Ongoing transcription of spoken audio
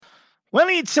Well,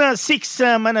 it's 6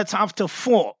 minutes after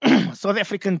 4 South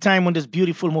African time on this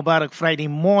beautiful Mubarak Friday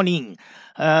morning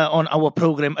on our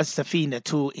program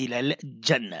Assafinatu Illal,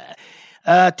 Jannah.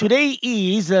 Today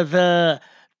is the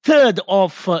 3rd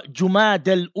of Jumad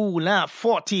al-Ula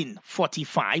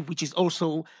 1445, which is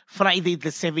also Friday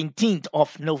the 17th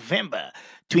of November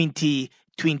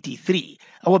 2023.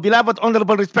 Our beloved,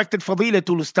 honorable, respected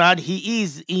Fadilatul Ustad, he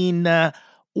is in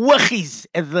Uwakhiz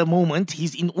at the moment.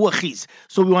 He's in Uwakhiz.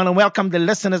 So we want to welcome the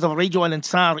listeners of Radio Al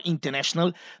Ansar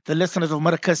International, the listeners of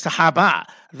Markaz Sahaba,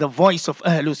 the voice of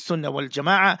Ahlus Sunnah wal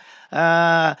Jama'ah.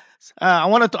 I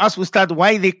wanted to ask Ustad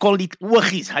why they called it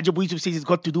Uwakhiz. Hajj Abu Yusuf says it's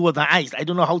got to do with the eyes. I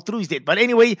don't know how true is that. But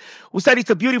anyway, Ustad, it's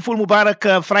a beautiful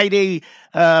Mubarak Friday,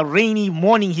 rainy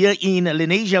morning here in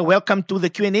Lenasia. Welcome to the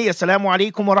Q&A. Assalamu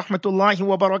alaikum wa rahmatullahi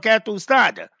wa barakatuh,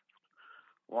 Ustad.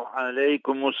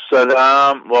 وعليكم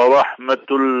السلام ورحمة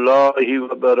الله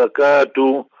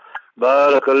وبركاته.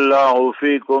 بارك الله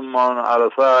فيكم on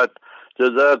Arafat.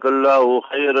 Jazakallahu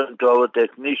khairan to our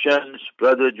technicians,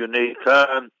 Brother Junaid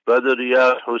Khan, Brother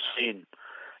Hussein.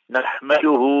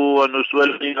 نحمده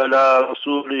ونصلي على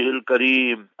رسوله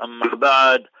الكريم. أما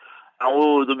بعد،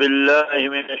 أعوذ بالله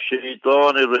من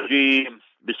الشيطان الرجيم.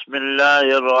 بسم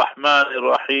الله الرحمن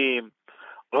الرحيم.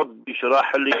 رب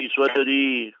اشرح لي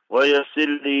صدري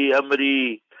ويسر لي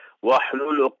أمري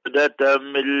واحلل عقدة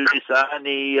من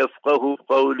لساني يفقه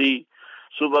قولي.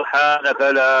 سبحانك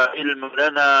لا علم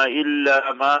لنا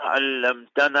إلا ما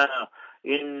علمتنا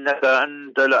إنك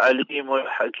أنت العليم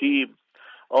الحكيم.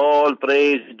 All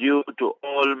praise due to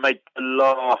Almighty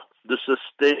Allah, the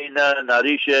sustainer,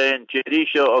 nourisher and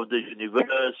cherisher of the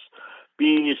universe.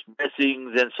 Peace,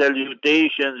 blessings and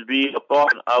salutations be upon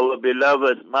our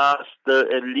beloved master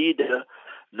and leader,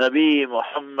 Nabi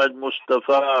Muhammad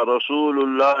Mustafa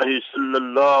Rasulullah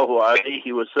sallallahu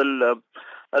alayhi wa sallam.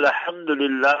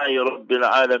 Alhamdulillahi Rabbil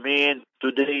Alameen.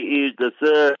 Today is the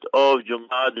 3rd of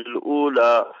Jumad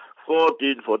al-Ula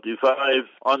 1445.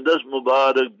 On this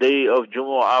Mubarak day of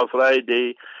Jumu'ah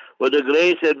Friday, with the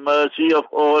grace and mercy of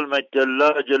Almighty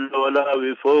Allah Jalla wala,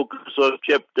 we focus on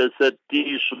chapter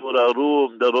 30, Surah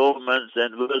Rum, the Romans,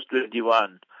 and verse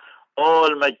 21.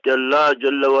 Almighty Allah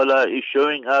Jalla wala is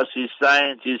showing us His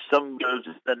signs, His symbols,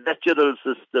 the natural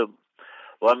system.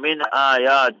 وَمِنْ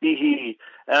آيَاتِهِ,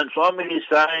 and so many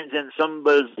signs and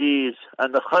symbols is,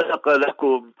 and خَلَقَ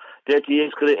لَكُمْ, that He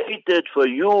has created for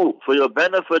you, for your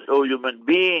benefit, O human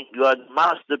being. You are the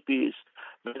masterpiece.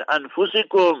 Min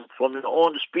anfusikum, from your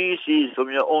own species, from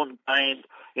your own kind.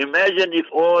 Imagine if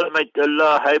Almighty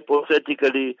Allah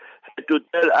hypothetically had to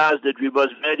tell us that we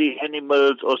must marry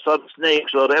animals or some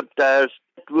snakes or reptiles.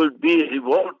 It will be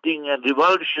revolting and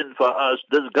revulsion for us,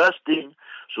 disgusting.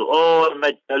 So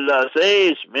Almighty Allah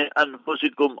says, Min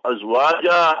anfusikum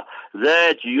azwaja,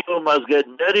 that you must get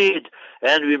married,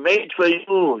 and we made for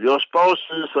you your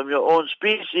spouses from your own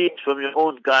species, from your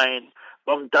own kind.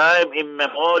 From time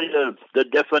immemorial, the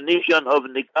definition of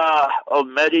nikah, of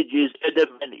marriage, is Adam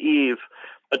and Eve.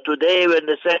 But today, when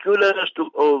the secularists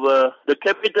took over, the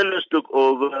capitalists took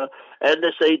over, and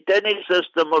the satanic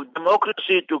system of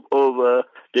democracy took over,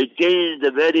 they changed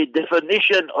the very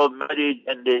definition of marriage,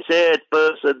 and they said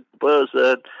person to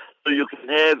person. So you can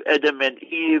have Adam and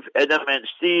Eve, Adam and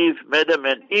Steve, Adam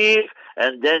and Eve,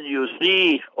 and then you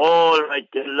see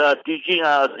Almighty Allah teaching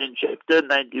us in chapter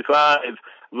 95,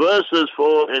 verses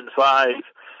 4 and 5.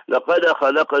 لَقَدْ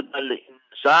خَلَقْنَا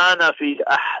الْإِنسَانَ فِي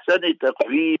أَحْسَنِ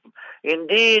تَقْوِيمٍ.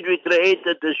 Indeed, we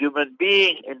created this human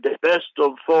being in the best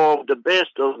of form, the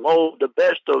best of mold, the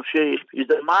best of shape. He's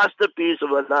the masterpiece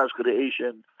of Allah's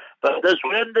creation. But this,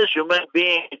 when this human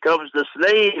being becomes the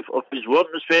slave of his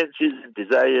woman's fancies and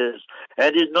desires,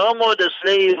 and is no more the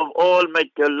slave of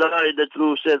Almighty Allah in the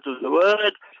true sense of the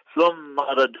word, ثُمَّ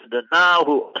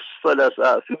رَدَدْنَاهُ أَسْفَلَ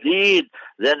سَافِلِينَ,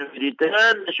 then we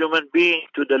return the human being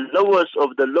to the lowest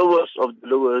of the lowest of the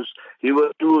lowest. He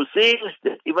will do things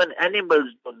that even animals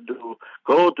don't do.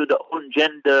 Go to the own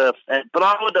gender and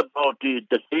proud about it.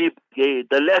 The gay brigade,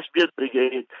 the lesbian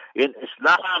brigade. In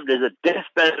Islam, there's a death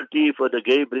penalty for the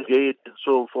gay brigade and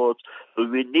so forth. So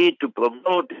we need to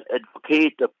promote and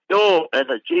advocate a pure and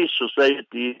a chaste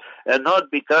society and not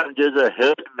become just a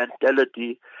herd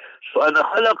mentality. So أَنَا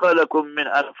خَلَقَ لَكُم مِّنْ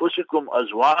أَنفُسِكُمْ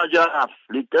أَزْوَاجًا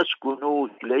لِتَسْكُنُوا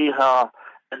إِلَيْهَا.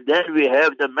 And then we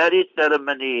have the marriage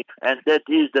ceremony, and that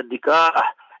is the nikah.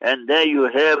 And there you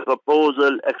have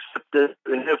proposal accepted.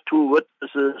 You have two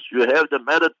witnesses. You have the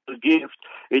marital gift.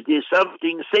 It is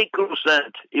something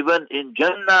sacrosanct. Even in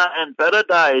Jannah and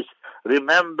paradise,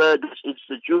 remember this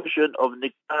institution of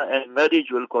nikah and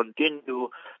marriage will continue.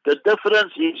 The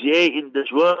difference is here in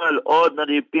this world,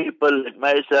 ordinary people like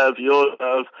myself,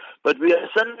 yourself, but we are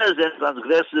sinners and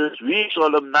transgressors. We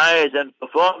solemnize and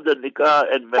perform the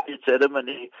nikah and marriage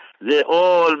ceremony. They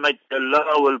Almighty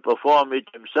Allah will perform it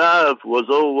Himself.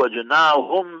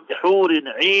 وَزَوَّجْنَاهُمْ بِحُورٍ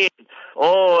عِينٍ.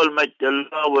 Almighty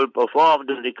Allah will perform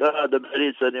the nikah, the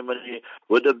marriage ceremony,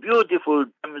 with the beautiful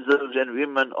damsels and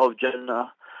women of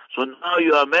Jannah. So now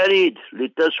you are married,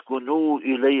 لِتَسْكُنُوا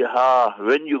إِلَيْهَا.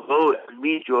 When you go and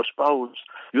meet your spouse,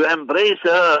 you embrace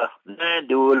her, then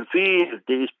you will feel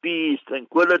there is peace,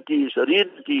 tranquility,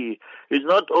 serenity. It's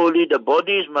not only the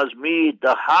bodies must meet,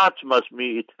 the hearts must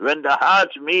meet. When the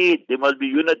hearts meet, there must be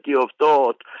unity of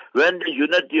thought. When there's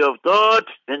unity of thought,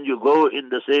 then you go in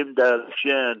the same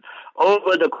direction.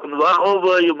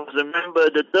 You must remember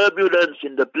the turbulence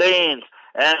in the plains,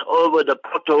 and over the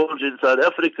potholes in South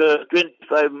Africa,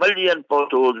 25 million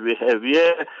potholes we have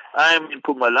here. I'm in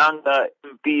Mpumalanga,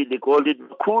 MP, they call it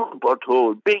cool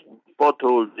pothole, big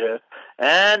potholes there.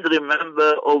 And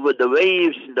remember over the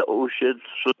waves in the ocean,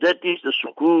 so that is the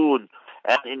sukoon.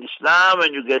 And in Islam,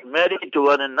 when you get married to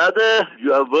one another,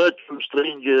 you are virtual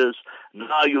strangers.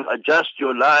 Now you adjust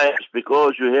your lives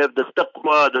because you have the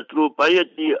taqwa, the true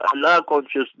piety, Allah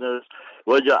consciousness.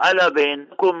 وَجَعَلَ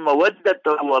بَيْنَكُمْ مَوَدَّةً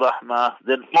وَرَحْمَةً.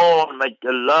 Then Almighty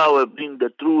Allah will bring the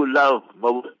true love,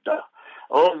 mawaddah.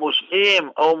 O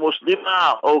Muslim, O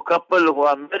Muslimah, O couple who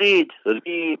are married,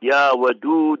 read, Ya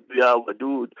Wadud, Ya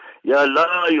Wadud. Ya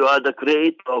Allah, you are the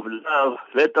creator of love.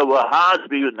 Let our hearts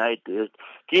be united.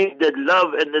 Keep that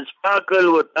love and that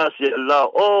sparkle with us, Ya Allah,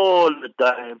 all the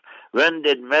time. When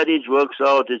that marriage works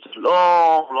out, it's a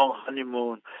long, long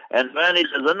honeymoon. And when it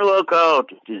doesn't work out,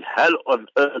 it is hell on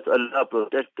earth. Allah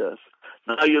protect us.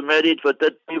 Now you're married for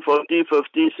 30, 40,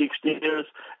 50, 60 years.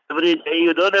 Every day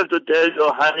you don't have to tell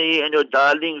your honey and your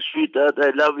darling sweetheart,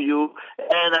 I love you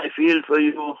and I feel for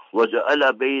you.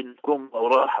 وَجَعَلَ بَيْنَكُمْ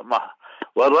رَحْمَةً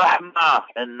وَرَحْمَةً.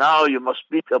 And now you must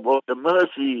speak about the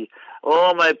mercy.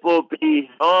 Oh my puppy,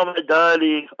 oh my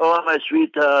darling, oh my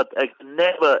sweetheart, I can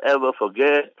never ever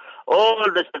forget all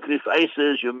the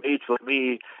sacrifices you made for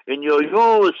me. In your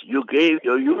youth, you gave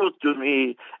your youth to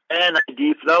me, and I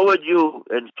deflowered you,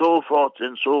 and so forth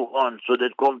and so on, so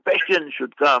that compassion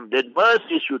should come, that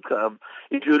mercy should come.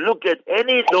 If you look at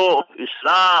any law of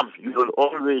Islam, you will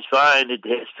always find it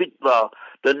has fitrah,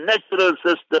 the natural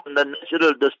system, the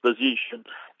natural disposition.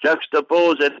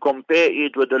 Juxtapose and compare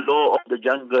it with the law of the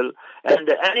jungle and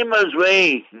the animal's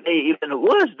way, even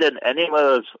worse than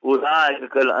animals.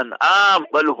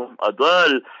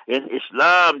 In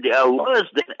Islam, they are worse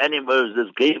than animals.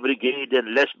 There's gay brigade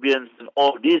and lesbians and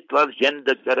all these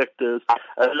transgender characters.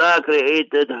 Allah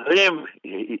created him,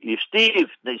 Steve.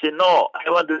 They said, no,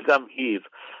 I want to become Eve.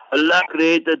 Allah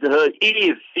created her,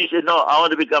 Eve. She said, no, I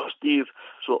want to become Steve.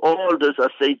 So all these are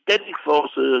satanic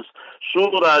forces.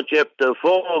 Surah chapter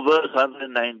 4 verse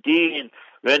 119.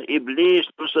 When Iblis,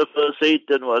 Lucifer,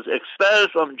 Satan was expelled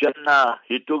from Jannah,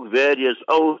 he took various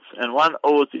oaths, and one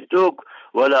oath he took,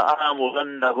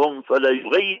 وَلَآمُرَنَّهُمْ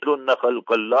فَلَيُغَيِّرُنَّ خَلْقَ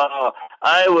اللَّهِ.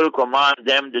 I will command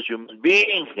them, this human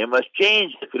being, they must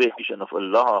change the creation of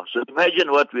Allah. So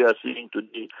imagine what we are seeing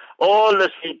today. All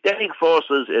the satanic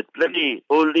forces at play.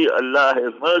 Only Allah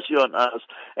have mercy on us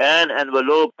and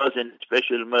envelope us in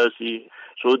special mercy.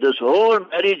 So this whole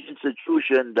marriage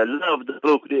institution, the love, the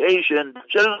procreation, the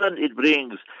children it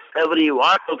brings, every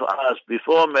one of us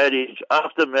before marriage,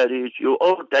 after marriage, you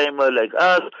old timer like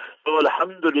us, so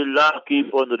alhamdulillah,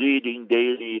 keep on reading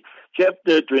daily.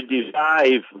 Chapter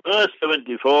 25, verse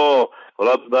 74,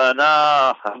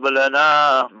 رَبَّنَا هَبْ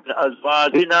لَنَا مِنْ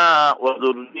أَزْوَاجِنَا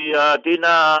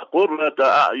وَذُرِّيَّاتِنَا قُرَّةَ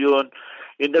أَعْيُنٍ.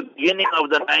 In the beginning of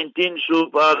the 19th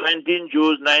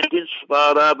Juz, 19th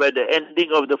Supara, by the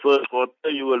ending of the first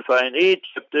quarter, you will find it,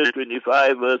 chapter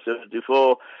 25, verse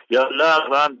 74. Ya Allah,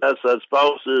 grant us our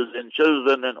spouses and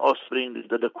children and offspring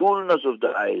to the coolness of the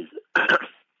eyes.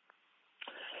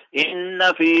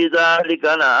 Inna fi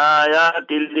dhalika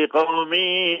laayatin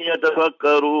liqawmin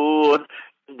yatafakkarun.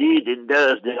 Indeed, in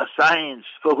this, there are signs.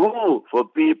 For who? For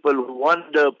people who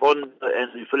wonder, ponder,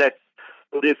 and reflect.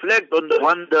 To reflect on the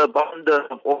wonder,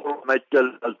 of Almighty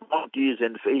Allah's bounties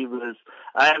and favors.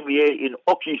 I am here in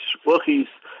Okis,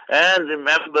 and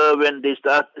remember when they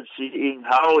started seeing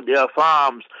how their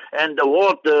farms and the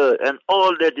water and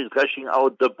all that is gushing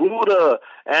out, the Buddha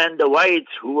and the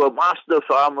whites who were master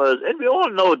farmers, and we all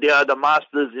know they are the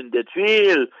masters in that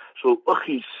field. So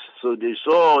Okis, So they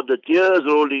saw the tears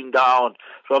rolling down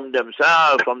from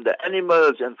themselves, from the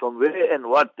animals, and from where and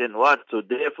what and what. So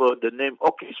therefore the name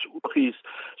Okis.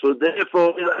 So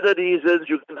therefore, in other reasons,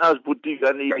 you can ask Bhuti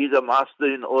Ghani, he's a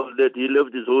master in all that. He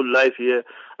lived his whole life here.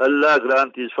 Allah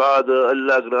grant his father,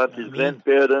 Allah grant his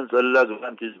grandparents, Allah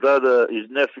grant his brother, his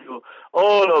nephew,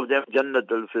 all of them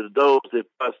Jannat al-Firdaus. They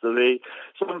passed away.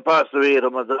 Some passed away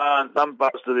Ramadan, some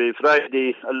passed away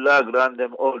Friday. Allah grant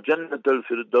them all Jannat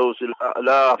al-Firdaus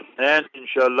al-A'la. And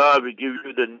inshallah we give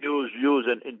you the news, views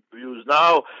and interviews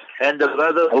now. And the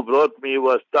brother who brought me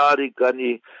was Tariq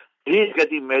Ghani. He's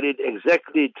getting married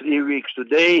exactly 3 weeks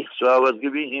today, so I was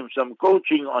giving him some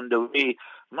coaching on the way.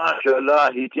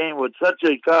 MashaAllah, he came with such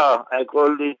a car, I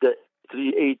called it the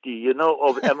 380,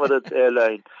 of Emirates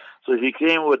Airline. So he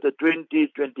came with a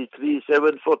 2023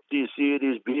 740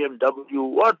 series BMW.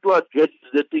 What gets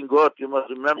the thing got, you must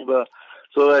remember.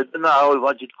 So I don't know how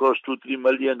much it cost, 2-3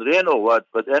 million rand or what,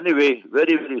 but anyway,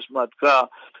 very, very smart car.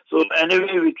 So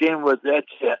anyway, we came with that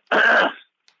here.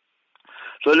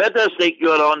 So let us take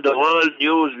you around the world,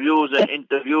 news, views and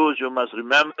interviews. You must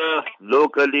remember,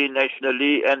 locally,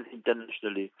 nationally and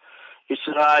internationally.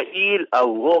 Israel are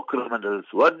war criminals.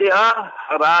 What they are?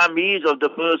 Haramis of the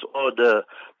first order.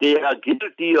 They are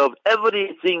guilty of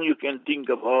everything you can think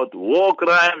about. War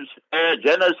crimes,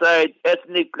 genocide,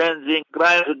 ethnic cleansing,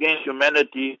 crimes against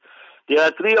humanity. There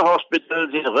are 3 hospitals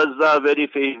in Gaza, very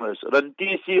famous.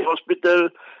 Rantisi Hospital,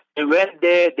 they went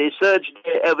there, they searched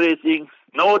there, everything.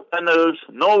 No tunnels,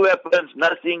 no weapons,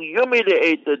 nothing.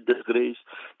 Humiliated disgrace.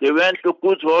 They went to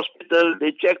Quds Hospital.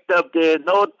 They checked up there.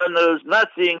 No tunnels,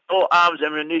 nothing. No arms,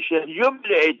 ammunition.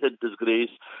 Humiliated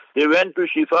disgrace. They went to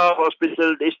Shifa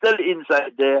Hospital. They're still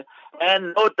inside there.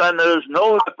 And no tunnels,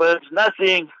 no weapons,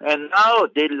 nothing. And now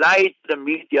they lied to the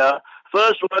media.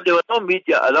 First one, there was no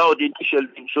media allowed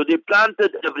initially, so they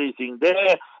planted everything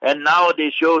there, and now they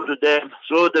show to them.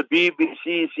 So the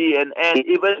BBC, CNN,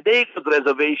 even they got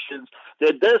reservations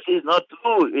that this is not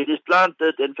true. It is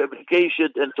planted and fabrication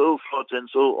and so forth and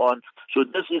so on. So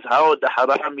this is how the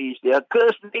Haramis, they are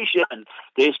cursed nation.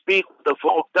 They speak with the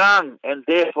forked tongue, and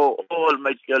therefore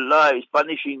Almighty Allah is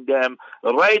punishing them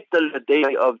right till the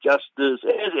day of justice,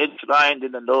 as enshrined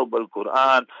in the Noble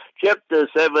Quran, chapter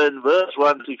 7, verse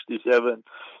 167.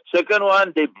 Second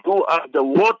one, they blew up the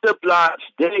water plants.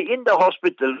 They're in the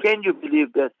hospital. Can you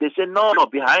believe that? They said, no,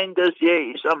 behind us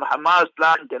here is some Hamas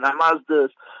plant and Hamas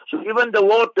this. So even the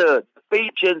water,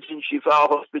 patients in Shifa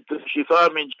Hospital,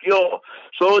 Shifa means cure.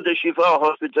 So the Shifa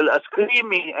Hospital are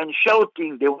screaming and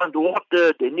shouting. They want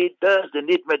water, they need this, they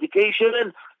need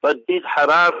medication. But these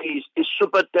Haramis, these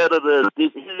super terrorists,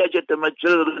 these illegitimate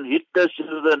children, hit the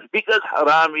children, biggest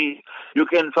Haramis. You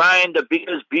can find the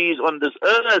biggest bees on this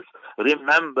earth.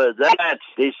 Remember that.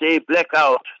 They say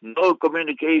blackout, no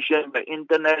communication by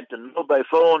internet, no by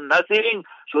phone, nothing,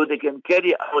 so they can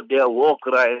carry out their war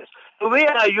crimes.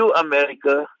 Where are you,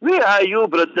 America? Where are you,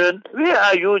 Britain? Where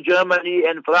are you, Germany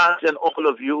and France and all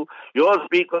of you? You all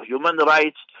speak of human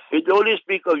rights. It only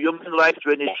speak of human rights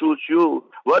when it suits you.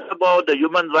 What about the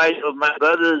human rights of my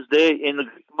brothers there in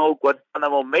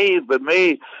Guantanamo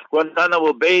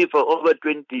Bay for over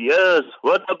 20 years?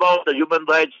 What about the human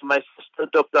rights of my sister,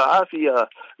 Dr. Hatia?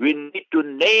 We need to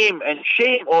name and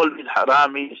shame all these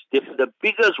Haramis. They're the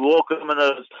biggest war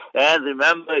criminals. And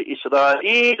remember,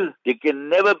 Israel, they can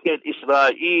never get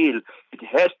Israel. It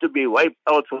has to be wiped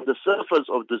out from the surface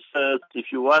of this earth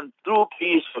if you want true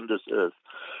peace from this earth.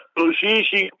 So Xi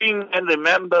Jinping and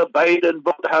remember Biden,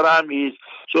 both Haramis.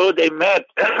 So they met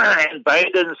and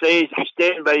Biden says he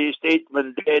stand by his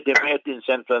statement there. They met in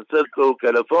San Francisco,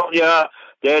 California,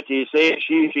 that he says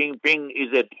Xi Jinping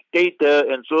is a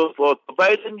dictator and so forth.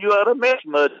 Biden, you are a mass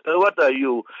murderer. What are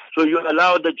you? So you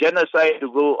allow the genocide to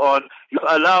go on. You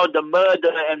allow the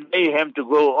murder and mayhem to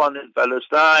go on in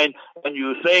Palestine, and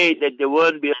you say that there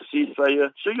won't be a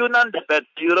ceasefire. So you're none the better.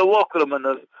 You're a war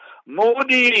criminal.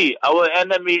 Modi, our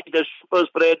enemy, the super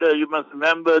spreader, you must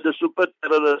remember, the super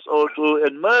terrorists also,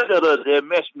 and murderers, they're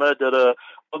mass murderer.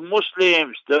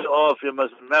 Muslims, thereof, you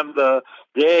must remember,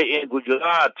 they're in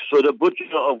Gujarat, so the butcher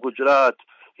of Gujarat,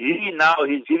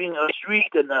 he's giving a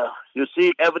sweetener. You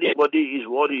see, everybody is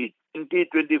worried.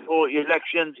 2024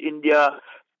 elections, India,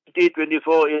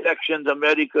 2024 elections,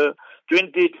 America,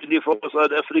 2024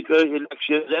 South Africa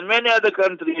elections, and many other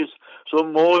countries. So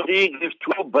Modi gives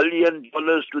 $2 billion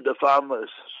to the farmers.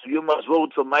 So you must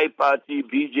vote for my party,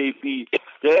 BJP,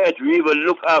 that we will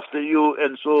look after you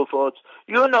and so forth.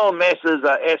 You know, masses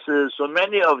are asses, so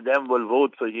many of them will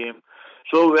vote for him.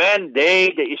 So when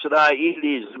the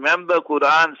Israelis, remember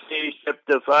Quran says,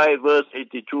 chapter 5, verse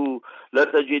 82,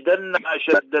 لتجدن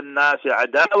أشد الناس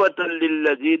عداوة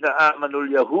للذين آمنوا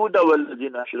اليهود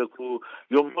والذين أشركوا.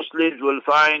 Your Muslims will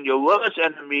find your worst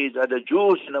enemies are the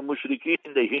Jews and the Mushrikeen,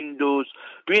 the Hindus.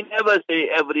 We never say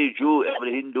every Jew,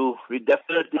 every Hindu. We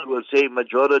definitely will say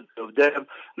majority of them.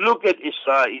 Look at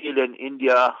Israel and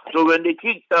India. So when they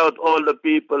kicked out all the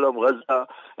people of Gaza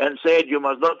and said you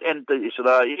must not enter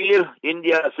Israel,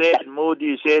 India said,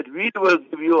 Modi said, we will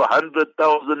give you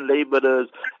 100,000 laborers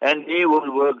and they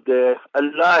will work there.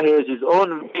 Allah has his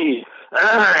own way.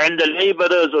 And the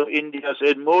laborers of India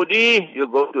said, Modi, you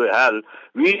go to hell.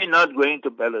 We are not going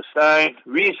to Palestine.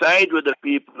 We side with the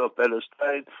people of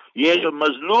Palestine. Yes, a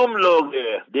Muslim log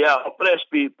there. They are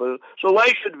oppressed people. So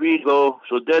why should we go?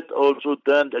 So that also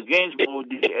turned against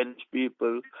Modi and his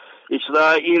people.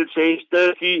 Israel says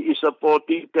Turkey is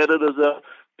supporting terrorism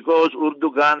because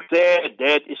Erdogan said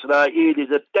that Israel is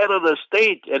a terrorist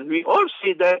state, and we all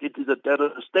see that it is a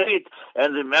terrorist state.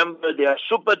 And remember, there are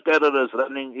super terrorists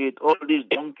running it, all these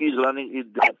donkeys running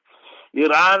it there.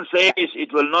 Iran says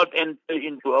it will not enter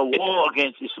into a war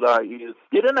against Israel.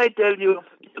 Didn't I tell you?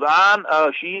 Iran,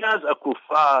 Shias are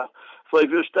kuffar. For if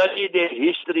you study their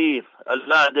history,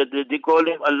 Allah, they call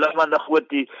him Allama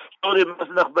Nakhwati, sorry,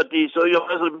 Nakhbati, so you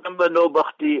must remember no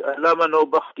Bakhti, Allama no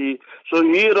Bakhti. So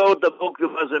he wrote a book, you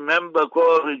must remember,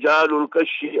 called Rijalul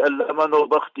Kashi, Allama no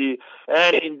Bakhti.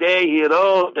 And in there he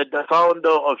wrote that the founder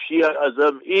of Shia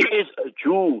Azam is a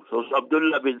Jew, so it's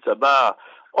Abdullah bin Sabah.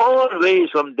 Always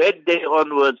from that day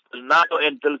onwards, now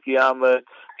until Qiyamah,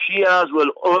 Shias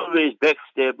will always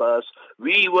backstab us.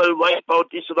 We will wipe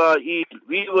out Israel.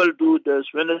 We will do this.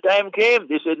 When the time came,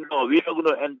 they said, no, we are going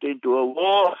to enter into a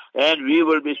war and we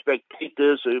will be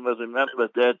spectators. So you must remember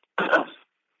that.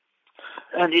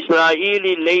 An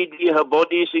Israeli lady, her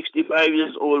body, 65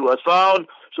 years old, was found.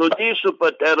 So these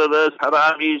super terrorists,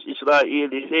 Haramis,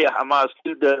 Israelis, say Hamas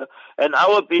killed her. And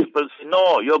our people say,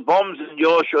 no, your bombs in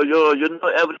your show, you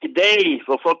know, every day,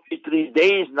 for 43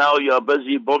 days now, you are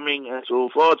busy bombing and so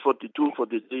forth, 42,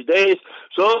 43 days.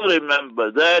 So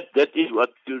remember that is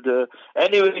what killed her.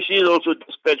 Anyway, she is also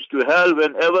dispatched to hell.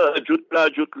 Whenever a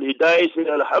Jutli dies, say,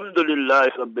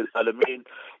 Alhamdulillah, Rabbil Alameen.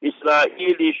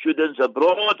 Israeli students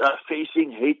abroad are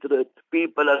facing hatred.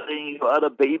 People are saying you are a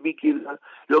baby killer.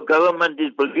 Your government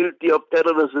is guilty of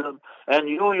terrorism. And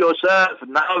you yourself,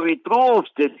 now we prove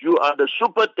that you are the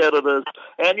super terrorist.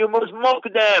 And you must mock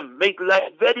them, make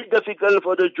life very difficult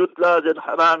for the Jutlas and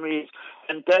Haramis,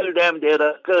 and tell them they are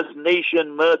a cursed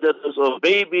nation, murderers of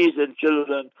babies and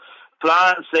children.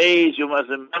 France says, you must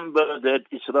remember that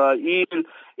Israel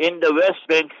in the West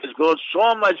Bank has got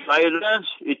so much violence,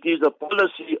 it is a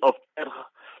policy of terror.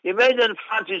 Imagine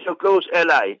France is your close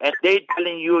ally, and they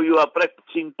telling you you are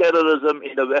practicing terrorism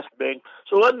in the West Bank.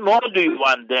 So what more do you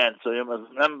want then? So you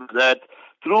must remember that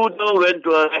Trudeau went to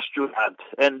a restaurant,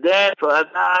 and then for a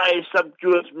nice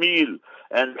sumptuous meal,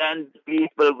 and then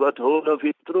people got hold of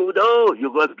it. Trudeau,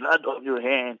 you got blood on your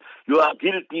hand. You are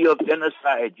guilty of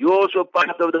genocide. You're also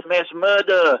part of the mass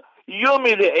murder.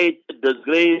 Humiliated,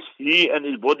 disgrace. He and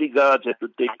his bodyguards had to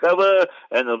take cover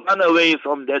and run away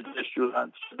from that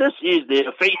restaurant. This is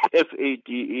their fate,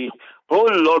 F-A-T-E.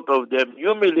 Whole lot of them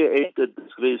humiliated,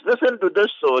 disgrace. Listen to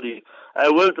this story. I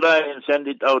will try and send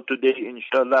it out today,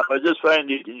 inshallah. I just find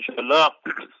it, inshallah.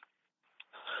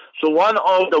 So one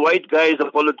of the white guys,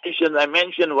 a politician, I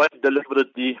mentioned white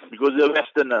deliberately because they're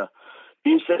Westerner.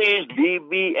 He says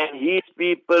Bibi and his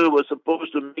people were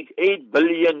supposed to make $8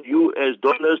 billion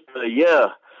per year.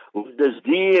 With this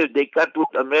deal, they cut with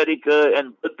America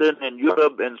and Britain and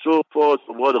Europe and so forth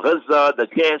about Gaza, the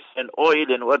gas and oil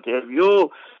and what have you.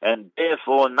 And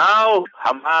therefore now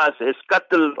Hamas has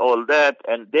scuttled all that,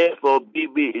 and therefore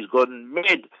Bibi is gone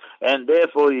mad. And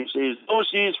therefore he says no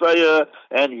ceasefire,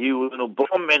 and he will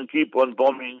bomb and keep on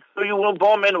bombing. So you will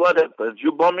bomb, and what happens?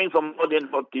 You're bombing for more than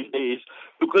 40 days.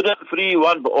 You couldn't free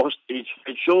one hostage.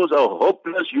 It shows how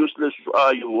hopeless, useless you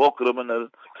are, you war criminal.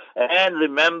 And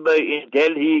remember, in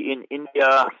Delhi, in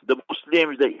India, the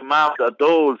Muslims, the Imams are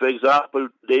told, for example,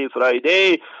 today,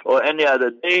 Friday, or any other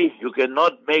day, you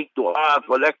cannot make dua,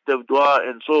 collective dua,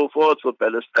 and so forth for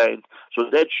Palestine. So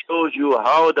that shows you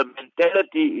how the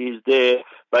mentality is there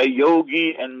by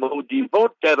Yogi and Modi,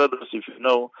 both terrorists, if you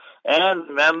know. And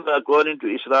remember, according to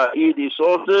Israeli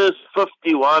sources,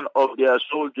 51 of their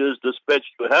soldiers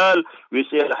dispatched to hell. We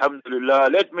say, Alhamdulillah.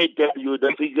 Let me tell you,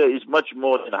 the figure is much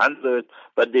more than 100,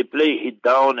 but they play it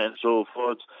down and so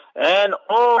forth. And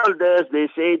all this, they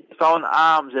say they found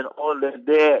arms and all that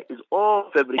there is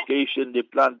all fabrication. They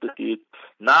planted it.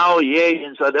 Now, here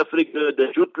in South Africa,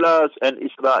 the Jutlas and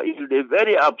Israel, they're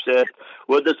very upset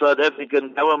with the South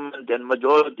African government and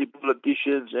majority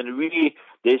politicians, and we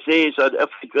They say South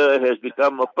Africa has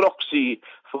become a proxy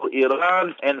for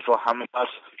Iran and for Hamas.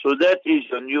 So that is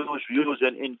your news, views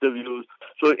and interviews.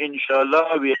 So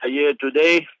inshallah, we are here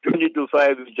today, 20 to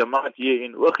 5 is Jamaat here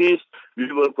in Wakhis.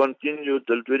 We will continue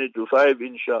till 20 to 5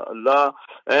 inshallah.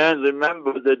 And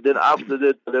remember that then after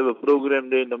that, we'll have a program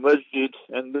there in the masjid.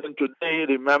 And then today,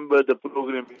 remember the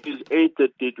program is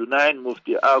 8:30 to 9,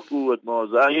 Mufti Aku at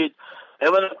Mawzahid.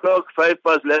 11 o'clock, 5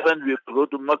 past 11, we will go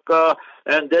to Makkah,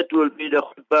 and that will be the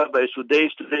khutbah by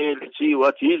Sudais today. Let's see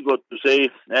what he's got to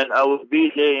say. And I will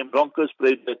be there in Broncos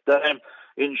Parade at that time.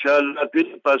 Inshallah,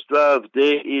 20 past 12,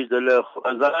 there is the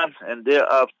Azan, and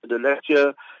thereafter the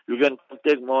lecture. You can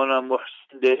contact Moulana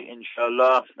Muhsin there,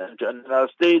 inshallah, and I'll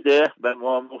stay there by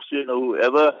Moulana Muhsin or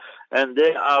whoever. And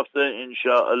thereafter,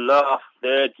 inshallah,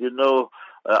 that,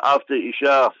 after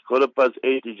Isha,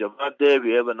 8:15 is Jamaat there.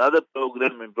 We have another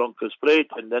program in Broncos Parade,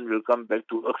 and then we'll come back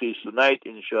to Akhis tonight,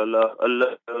 inshallah.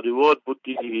 Allah reward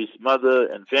Mufti, his mother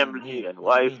and family and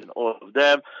wife and all of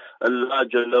them. Allah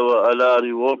Jalla wa Ala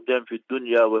reward them fi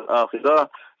dunya wal akhirah.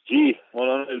 Gee,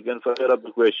 Moulana, you can fire up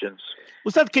the questions.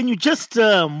 Ustad, can you just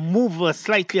move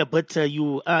slightly a bit?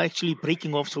 You are actually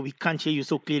breaking off, so we can't hear you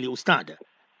so clearly, Ustad.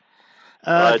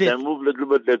 Right, I move a little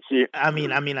bit, let's see. Ameen.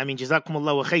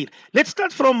 Jazakumullah wa khair. Let's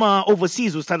start from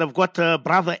overseas, Ustad. I've got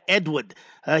brother Edward.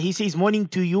 He says, morning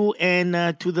to you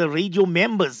and to the radio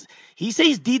members. He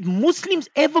says, did Muslims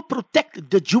ever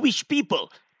protect the Jewish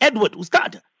people? Edward,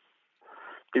 Ustad.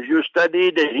 If you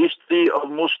study the history of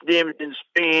Muslims in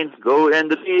Spain, go and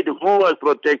read who was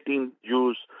protecting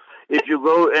Jews. If you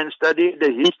go and study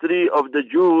the history of the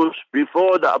Jews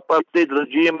before the apartheid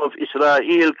regime of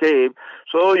Israel came,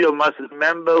 so you must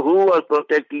remember who was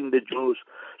protecting the Jews.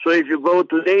 So if you go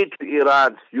today to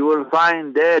Iran, you will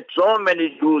find that so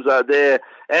many Jews are there,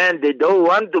 and they don't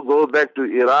want to go back to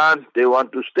Iran. They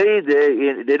want to stay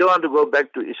there. They don't want to go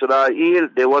back to Israel.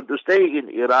 They want to stay in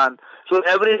Iran. So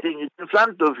everything is in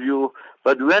front of you.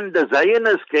 But when the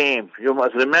Zionists came, you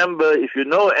must remember, if you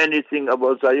know anything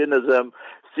about Zionism,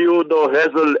 Theodore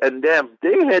Herzl and them,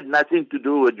 they had nothing to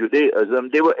do with Judaism.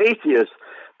 They were atheists.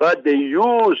 But they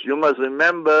used, you must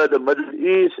remember, the Middle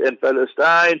East and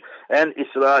Palestine and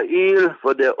Israel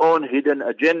for their own hidden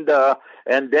agenda.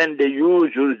 And then they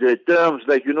used the terms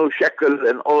like, shekel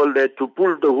and all that to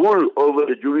pull the wool over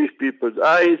the Jewish people's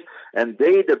eyes. And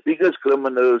they, the biggest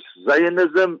criminals.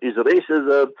 Zionism is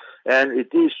racism, and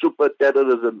it is super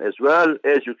terrorism as well,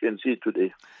 as you can see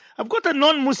today. I've got a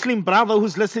non-Muslim brother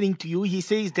who's listening to you. He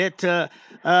says that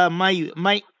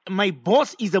my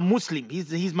boss is a Muslim.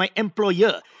 He's my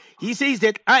employer. He says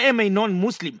that I am a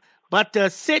non-Muslim. But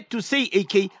said to say,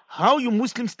 AK, how you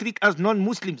Muslims treat us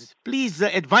non-Muslims? Please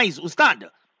advise, Ustad.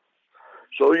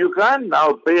 So you can't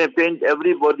now paint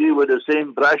everybody with the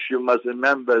same brush. You must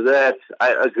remember that.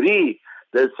 I agree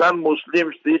that some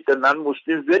Muslims treat the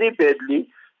non-Muslims very badly.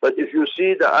 But if you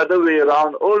see the other way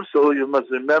around also, you must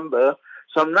remember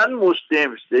some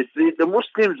non-Muslims, they treat the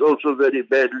Muslims also very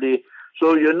badly.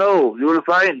 So, you will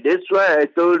find, that's why I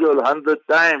told you 100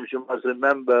 times, you must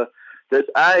remember, that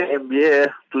I am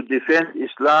here to defend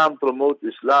Islam, promote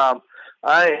Islam.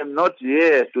 I am not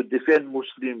here to defend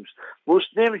Muslims.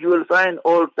 Muslims, you will find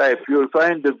all types. You will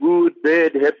find the good,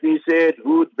 bad, happy, sad,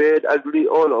 good, bad, ugly,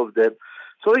 all of them.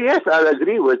 So yes, I'll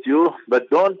agree with you, but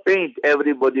don't paint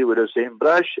everybody with the same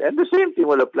brush, and the same thing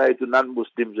will apply to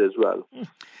non-Muslims as well.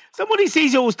 Somebody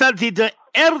says, Ustad, did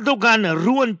Erdogan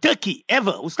ruin Turkey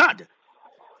ever, Ustad?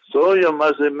 So you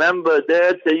must remember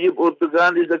that Tayyip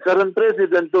Erdogan is the current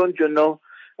president, don't you know?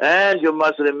 And you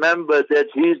must remember that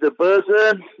he's the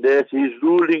person that he's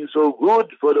ruling so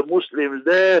good for the Muslims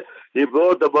there. He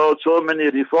brought about so many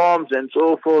reforms and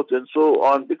so forth and so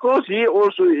on, because he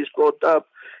also is caught up.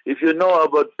 If you know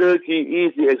about Turkey,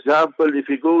 easy example, if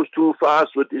he goes too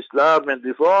fast with Islam and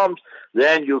reforms,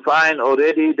 then you find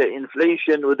already the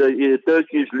inflation with the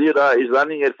Turkish lira is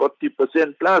running at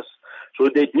 40% plus. So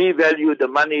they devalue the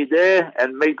money there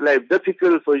and make life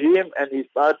difficult for him and his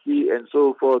party and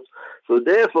so forth. So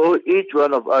therefore, each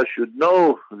one of us should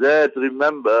know that,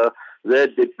 remember,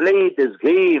 that they play this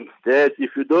game, that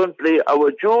if you don't play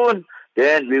our tune,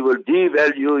 then we will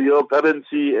devalue your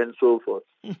currency and so forth.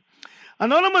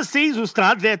 Anonymous says,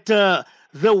 Ustad, that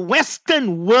the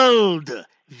Western world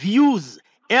views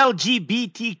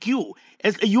LGBTQ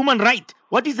as a human right.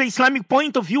 What is the Islamic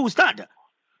point of view, Ustad?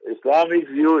 Islamic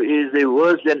view is they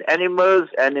worse than animals,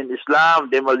 and in Islam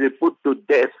they must be put to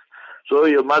death. So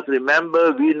you must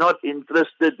remember, we're not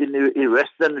interested in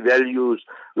Western values.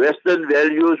 Western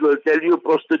values will tell you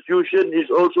prostitution is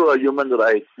also a human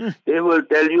right. They will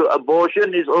tell you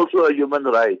abortion is also a human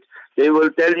right. They will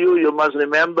tell you, you must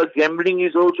remember, gambling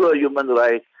is also a human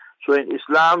right. So in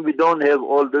Islam, we don't have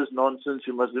all this nonsense,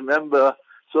 you must remember.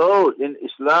 So in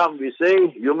Islam, we say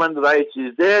human rights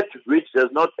is that which does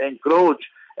not encroach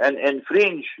and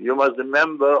infringe, you must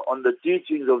remember, on the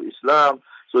teachings of Islam.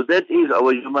 So that is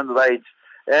our human rights.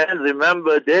 And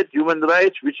remember that human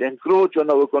rights which encroach on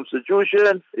our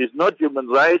constitution is not human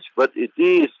rights, but it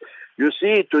is. You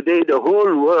see, today the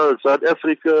whole world, South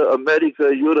Africa,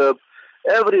 America, Europe,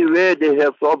 everywhere they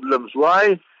have problems.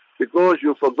 Why? Because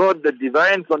you forgot the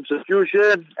divine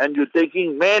constitution and you're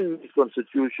taking man-made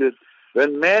constitution.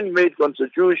 When man-made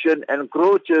constitution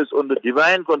encroaches on the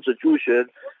divine constitution,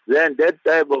 then that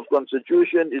type of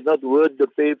constitution is not worth the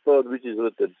paper on which is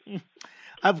written.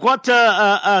 I've got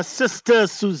a sister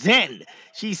Suzanne.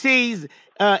 She says,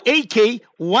 AK,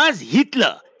 was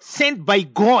Hitler sent by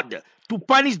God to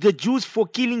punish the Jews for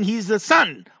killing his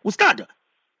son? Ustad.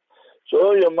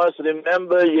 So you must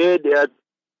remember, yeah, they are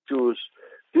Jews.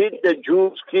 Did the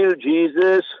Jews kill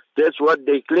Jesus? That's what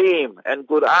they claim. And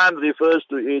Quran refers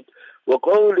to it.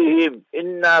 وَقَوْلِهِمْ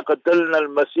إِنَّا قَتَلْنَا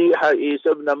الْمَسِيحَ عِيسَى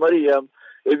ابْنَ مَرْيَمَ.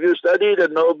 If you study the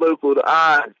Noble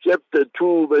Quran, chapter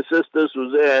 2, by Sister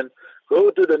Suzanne, go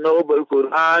to the Noble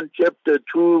Quran, chapter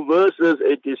 2, verses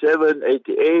 87,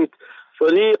 88.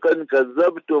 فَرِيقًا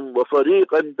كَذَّبْتُمْ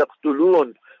وَفَرِيقًا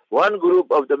تَقْتُلُونَ. One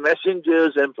group of the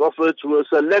messengers and prophets were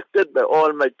selected by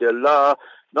Almighty Allah,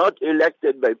 not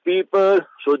elected by people,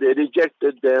 so they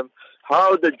rejected them.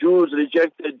 How the Jews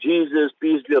rejected Jesus,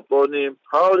 peace be upon him.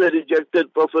 How they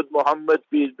rejected Prophet Muhammad,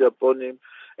 peace be upon him.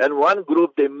 And one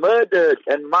group they murdered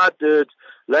and martyred,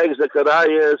 like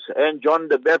Zacharias and John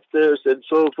the Baptist and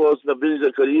so forth, Nabi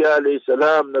Zachariah alayhi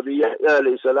salam, Nabi Yahya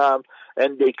alayhi salam,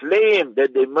 and they claim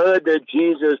that they murdered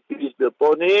Jesus, peace be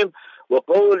upon him.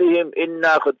 وَقَوْلِهِمْ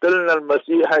إِنَّا قَتَلْنَا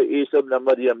الْمَسِيحَ عِيسَى ابْنَ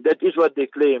مَرْيَمَ. That is what they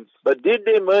claim. But did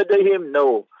they murder him?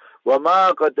 No.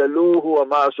 وَمَا قَتَلُوهُ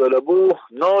وَمَا صَلَبُوهُ.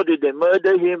 Nor did they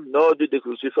murder him, nor did they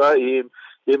crucify him.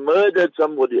 They murdered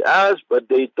somebody else, but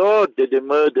they thought that they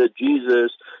murdered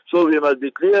Jesus. So we must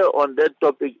be clear on that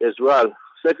topic as well.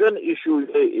 Second issue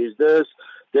here is this,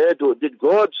 that did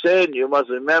God send, you must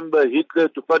remember, Hitler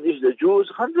to punish the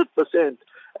Jews? 100%.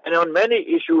 And on many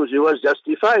issues he was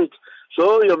justified.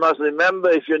 So you must remember,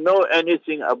 if you know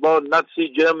anything about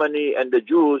Nazi Germany and the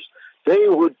Jews, they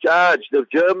would charge the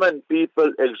German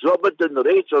people exorbitant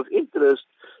rates of interest.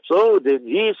 So then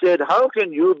he said, how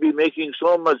can you be making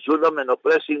so much zulm and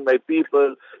oppressing my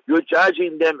people? You're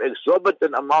charging them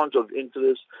exorbitant amounts of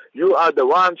interest. You are the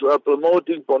ones who are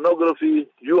promoting pornography.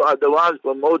 You are the ones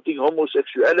promoting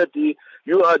homosexuality.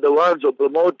 You are the ones who are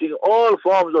promoting all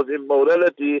forms of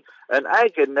immorality. And I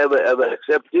can never ever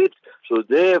accept it. So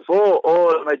therefore,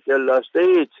 Almighty Allah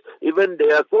states, even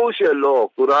their kosher law,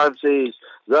 Quran says,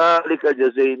 ذَلِكَ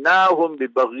جَزَيْنَاهُمْ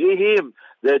بِبَغْيِهِمْ,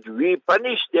 that we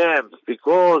punish them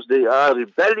because they are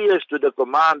rebellious to the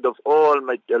command of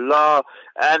Almighty Allah.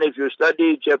 And if you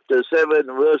study chapter 7,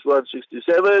 verse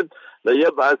 167,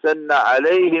 لَيَبْعَثَنَّ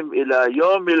عَلَيْهِمْ إِلَى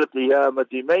يَوْمِ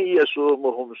الْقِيَامَةِ مَنْ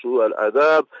يَسُومُهُمْ سُوءَ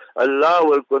الْعَذَابِ. Allah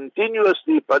will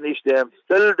continuously punish them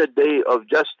till the day of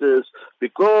justice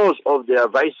because of their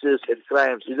vices and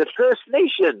crimes. It's a cursed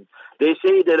nation. They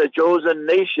say they're a chosen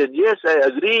nation. Yes, I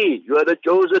agree. You are a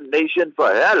chosen nation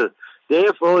for hell.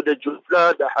 Therefore, the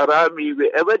Jutla, the Harami,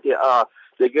 wherever they are,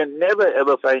 they can never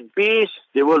ever find peace.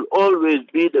 They will always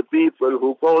be the people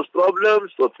who cause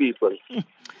problems for people.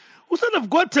 Ustad, I've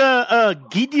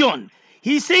got Gideon.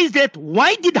 He says that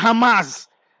why did Hamas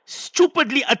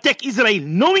stupidly attack Israel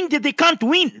knowing that they can't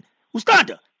win?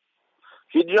 Ustad.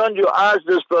 Gideon, you asked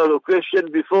this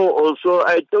question before also.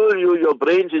 I told you your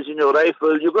brains is in your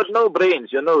rifle. You got no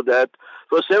brains, you know that.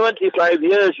 For 75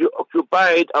 years you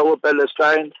occupied our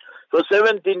Palestine. For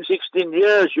 17, 16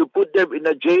 years, you put them in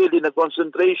a jail, in a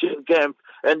concentration camp,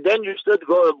 and then you still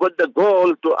got the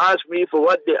goal to ask me for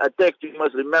what they attacked. You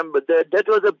must remember that. That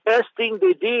was the best thing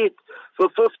they did. For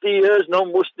 50 years, no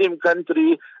Muslim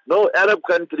country, no Arab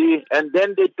country, and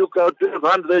then they took out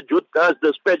 1,200 Jutkas,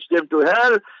 dispatched them to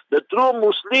hell. The true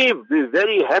Muslim, we're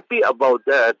very happy about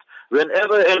that.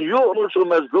 Whenever, and you also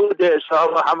must go there, so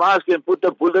Hamas can put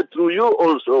a bullet through you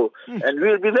also. And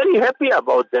we'll be very happy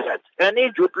about that. Any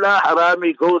Jutla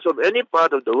Harami goes from any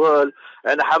part of the world,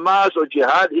 and Hamas or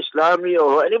Jihad Islami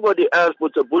or anybody else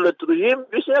puts a bullet through him,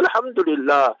 we say,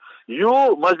 Alhamdulillah.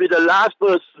 You must be the last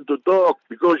person to talk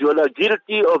because you are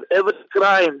guilty of every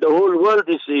crime the whole world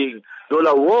is seeing. You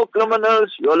are war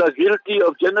criminals, you are guilty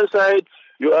of genocide,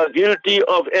 you are guilty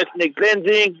of ethnic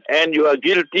cleansing, and you are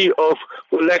guilty of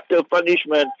collective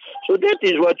punishment. So that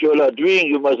is what you all are doing.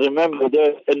 You must remember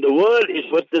that. And the world is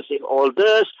witnessing all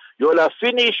this. You'll have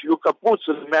finished, you kaput.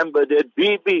 Remember that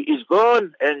BB is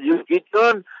gone and you get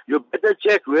on. You better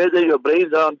check whether your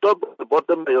brains are on top or the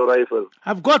bottom of your rifle.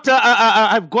 I've got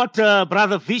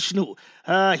Brother Vishnu.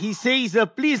 He says,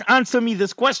 please answer me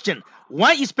this question.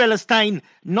 Why is Palestine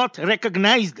not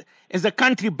recognized as a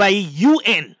country by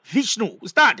UN? Vishnu,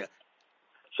 start.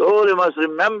 So you must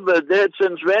remember that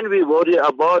since when we worry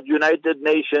about United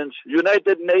Nations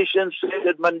said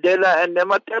that Mandela and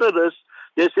them are terrorists.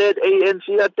 They said ANC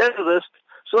are terrorists.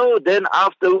 So then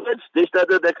afterwards, they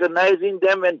started recognizing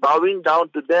them and bowing down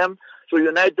to them. So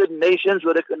United Nations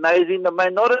were recognizing the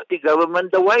minority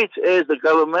government, the whites, as the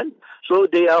government. So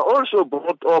they are also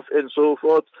bought off and so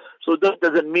forth. So that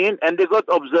doesn't mean, and they got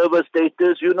observer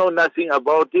status. You know nothing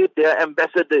about it. Their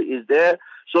ambassador is there.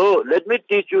 So let me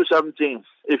teach you something.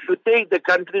 If you take the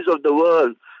countries of the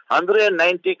world,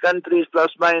 190 countries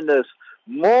plus minus,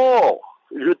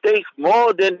 you take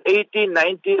more than 80,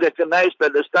 90 recognized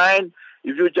Palestine.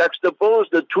 If you juxtapose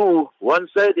the two, one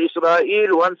side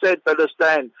Israel, one side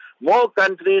Palestine, more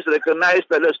countries recognize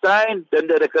Palestine than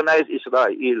they recognize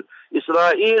Israel.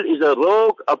 Israel is a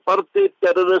rogue, apartheid,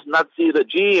 terrorist, Nazi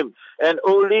regime. And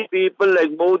only people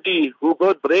like Modi, who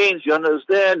got brains, you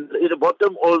understand, in the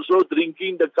bottom also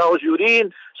drinking the cow's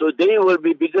urine, so they will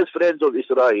be biggest friends of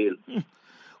Israel.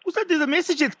 Ustad, there's a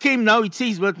message that came now. It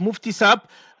says, but Mufti Saab,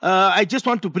 I just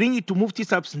want to bring it to Mufti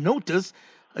Saab's notice.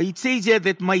 It says here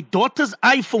that my daughter's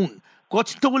iPhone got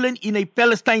stolen in a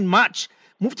Palestine march.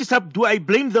 Mufti Saab, do I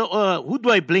blame who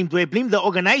do I blame? Do I blame the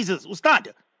organizers?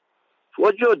 Ustad?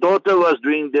 What your daughter was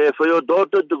doing there, for your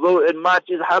daughter to go and march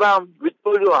is haram. We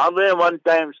told you 101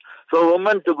 times. For a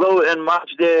woman to go and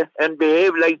march there and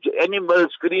behave like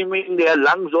animals, screaming their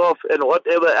lungs off and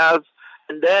whatever else,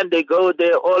 and then they go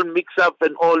there all mix up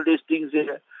and all these things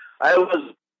here. I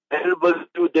was helpless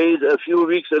a few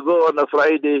weeks ago on a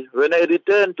Friday. When I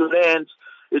returned to Rance,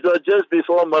 it was just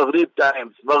before Maghrib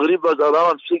time. Maghrib was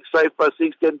around 6, 5 past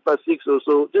 6, 10 past 6 or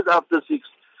so, just after 6.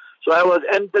 So I was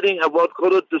entering about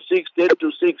quarter to 6, 10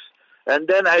 to 6, and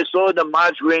then I saw the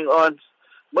march going on.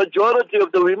 Majority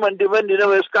of the women didn't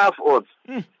wear a scarf on.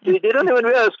 They don't even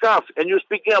wear a scarf, and you're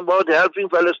speaking about helping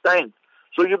Palestine.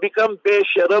 So you become be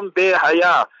sharam, be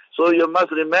haya. So you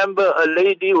must remember a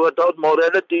lady without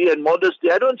morality and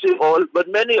modesty. I don't say all, but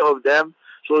many of them.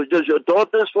 So it is your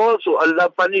daughter's fault, so Allah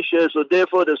punishes. So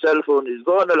therefore the cell phone is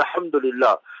gone,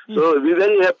 alhamdulillah. So we're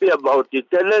very happy about it.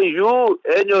 Tell her you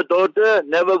and your daughter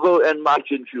never go and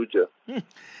march in future.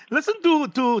 Listen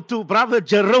to Brother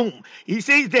Jerome. He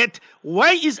says that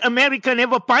why is America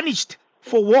never punished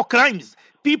for war crimes?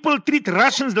 People treat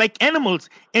Russians like animals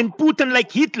and Putin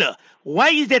like Hitler. Why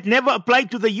is that never applied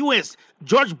to the US,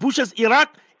 George Bush's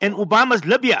Iraq and Obama's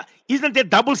Libya? Isn't there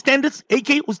double standards,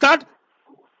 A.K. Ustad?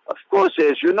 Of course,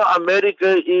 yes. You know,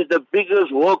 America is the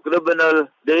biggest war criminal.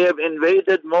 They have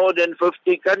invaded more than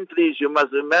 50 countries, you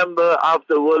must remember,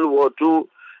 after World War II.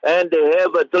 And they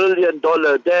have $1 trillion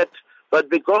debt. But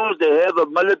because they have a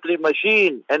military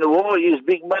machine and war is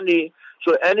big money,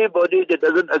 so anybody that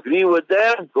doesn't agree with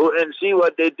them, go and see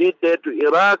what they did there to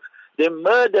Iraq. They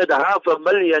murdered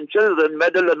 500,000 children.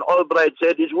 Madeleine Albright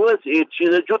said it's worth it. She's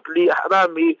a Jutli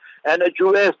Harami and a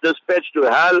Jewess dispatched to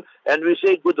hell, and we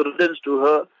say good riddance to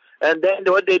her. And then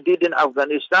what they did in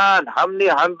Afghanistan, how many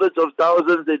hundreds of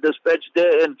thousands they dispatched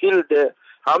there and killed there.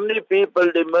 How many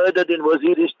people they murdered in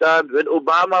Waziristan. When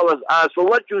Obama was asked, for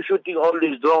what you shooting all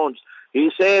these drones? He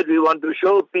said, we want to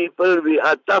show people we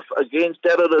are tough against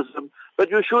terrorism, but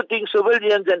you're shooting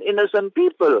civilians and innocent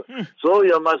people. So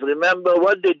you must remember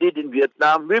what they did in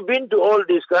Vietnam. We've been to all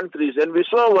these countries and we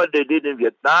saw what they did in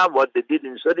Vietnam, what they did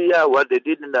in Syria, what they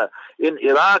did in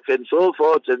Iraq and so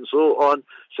forth and so on.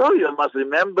 So you must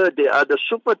remember they are the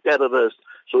super terrorists.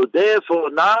 So therefore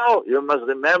now you must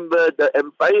remember the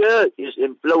empire is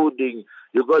imploding.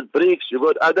 You got BRICS, you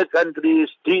got other countries,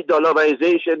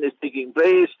 de-dollarization is taking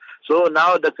place. So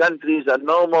now the countries are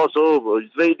no more so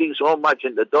trading so much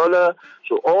in the dollar.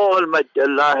 So Almighty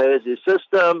Allah has his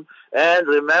system. And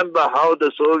remember how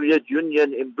the Soviet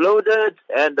Union imploded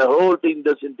and the whole thing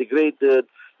disintegrated.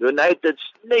 United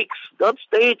Snakes, not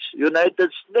states,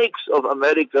 United Snakes of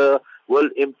America will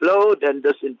implode and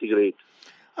disintegrate.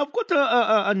 I've got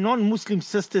a non-Muslim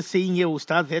sister saying here,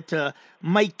 Ustad, that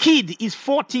my kid is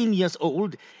 14 years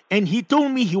old and he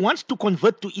told me he wants to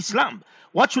convert to Islam.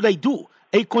 What should I do?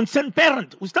 A concerned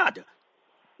parent, Ustad.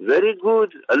 Very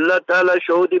good. Allah Ta'ala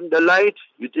showed him the light.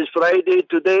 It is Friday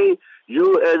today.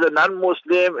 You as a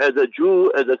non-Muslim, as a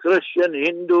Jew, as a Christian,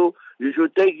 Hindu, you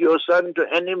should take your son to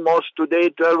any mosque today,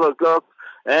 12 o'clock,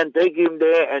 and take him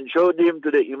there and show him to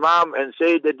the Imam and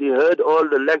say that he heard all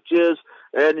the lectures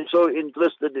and is so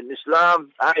interested in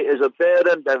Islam. I, as a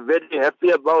parent, I'm very happy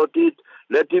about it.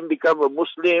 Let him become a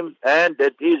Muslim, and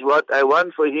that is what I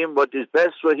want for him, what is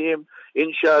best for him.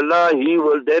 Inshallah, he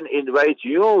will then invite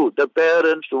you, the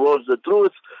parents, towards the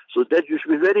truth, so that you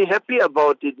should be very happy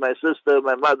about it, my sister,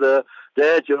 my mother,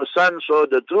 that your son saw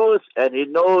the truth, and he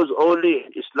knows only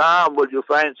in Islam will you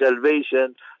find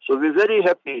salvation. So we're very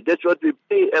happy. That's what we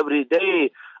pray every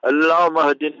day.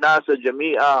 Allahumma hadin nasa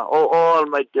jami'a. Oh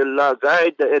Almighty Allah,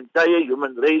 guide the entire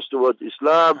human race towards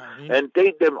Islam. Ameen. And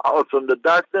take them out from the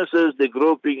darknesses they're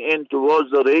groping in towards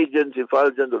the radiance,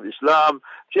 effulgence of Islam.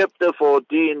 Chapter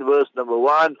 14, verse number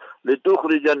 1.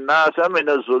 لِتُخْرِجَ النَّاسَ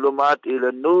مِنَ الظُّلُمَاتِ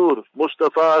إِلَى النُّورِ.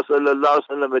 Mustafa sallallahu alaihi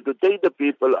wasallam to take the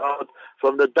people out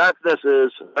from the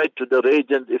darknesses right to the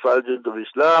radiant effulgence of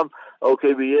Islam.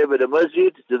 Okay, we have at the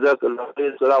masjid. Jazakallah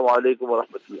khair. Assalamu alaikum wa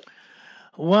rahmatullah.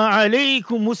 Wa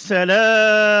alaykum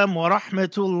assalam wa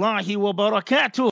rahmatullahi wa barakatuh.